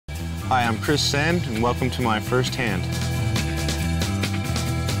Hi, I'm Chris Senn, and welcome to my first hand.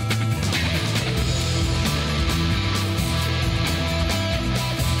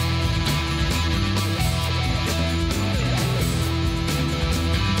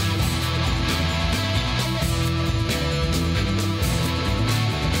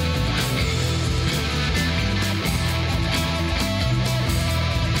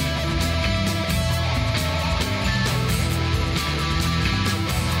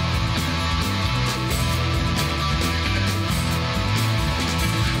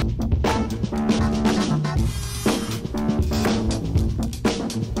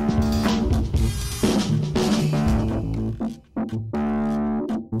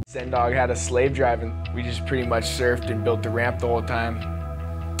 Senn Dog had us slave driving. We just pretty much surfed and built the ramp the whole time.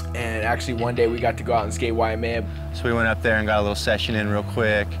 And actually one day we got to go out and skate Waimea. So we went up there and got a little session in real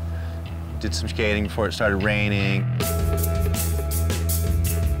quick, did some skating before it started raining.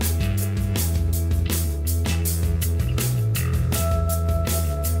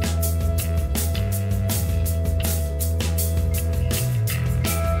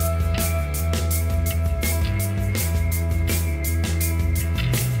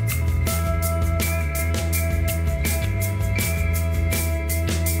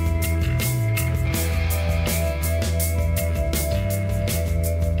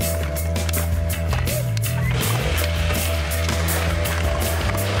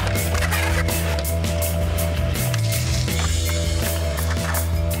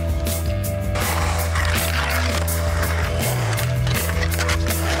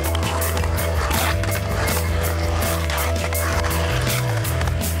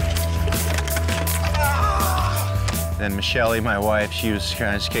 Then Michelle, my wife, she was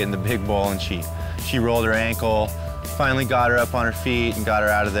kind of skating the big bowl and she rolled her ankle, finally got her up on her feet and got her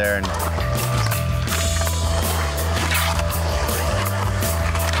out of there. And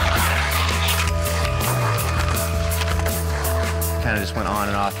kind of just went on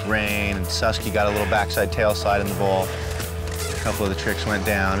and off rain, and Susky got a little backside tail slide in the bowl. A couple of the tricks went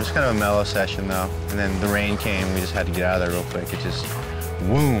down. It was kind of a mellow session though. And then the rain came, we just had to get out of there real quick. It just,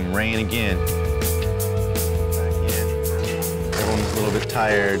 boom, rain again. Everyone's a little bit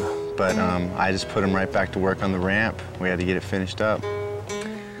tired, but I just put him right back to work on the ramp. We had to get it finished up.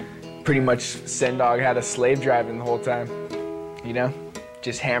 Pretty much Senn Dog had us slave driving the whole time, you know?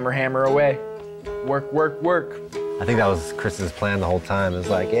 Just hammer, hammer away. Work, work, work. I think that was Chris's plan the whole time. It was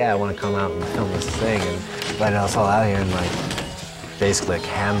like, yeah, I want to come out and film this thing and let us all out here and like, basically like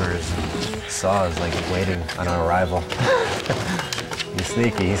hammers and saws like waiting on our arrival. He's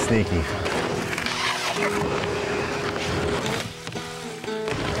sneaky, he's sneaky.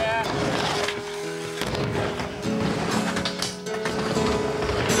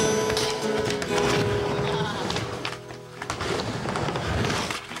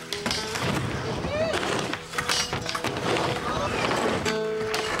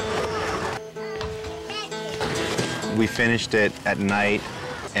 We finished it at night,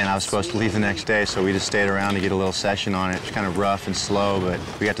 and I was supposed to leave the next day, so we just stayed around to get a little session on it. It was kind of rough and slow, but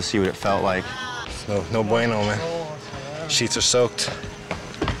we got to see what it felt like. No bueno, man. Sheets are soaked.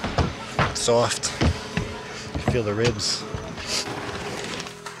 Soft. You feel the ribs.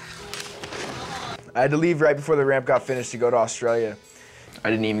 I had to leave right before the ramp got finished to go to Australia. I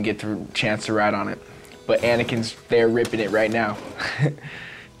didn't even get the chance to ride on it, but Anakin's there ripping it right now.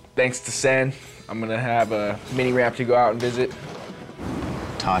 Thanks to Senn, I'm gonna have a mini ramp to go out and visit.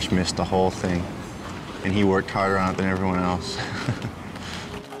 Tosh missed the whole thing, and he worked harder on it than everyone else.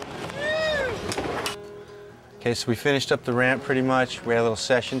 Okay, so we finished up the ramp pretty much. We had a little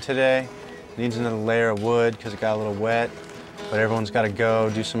session today. Needs another layer of wood because it got a little wet, but everyone's got to go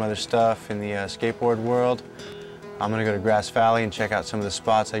do some other stuff in the skateboard world. I'm gonna go to Grass Valley and check out some of the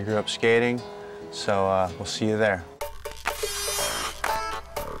spots I grew up skating, so we'll see you there.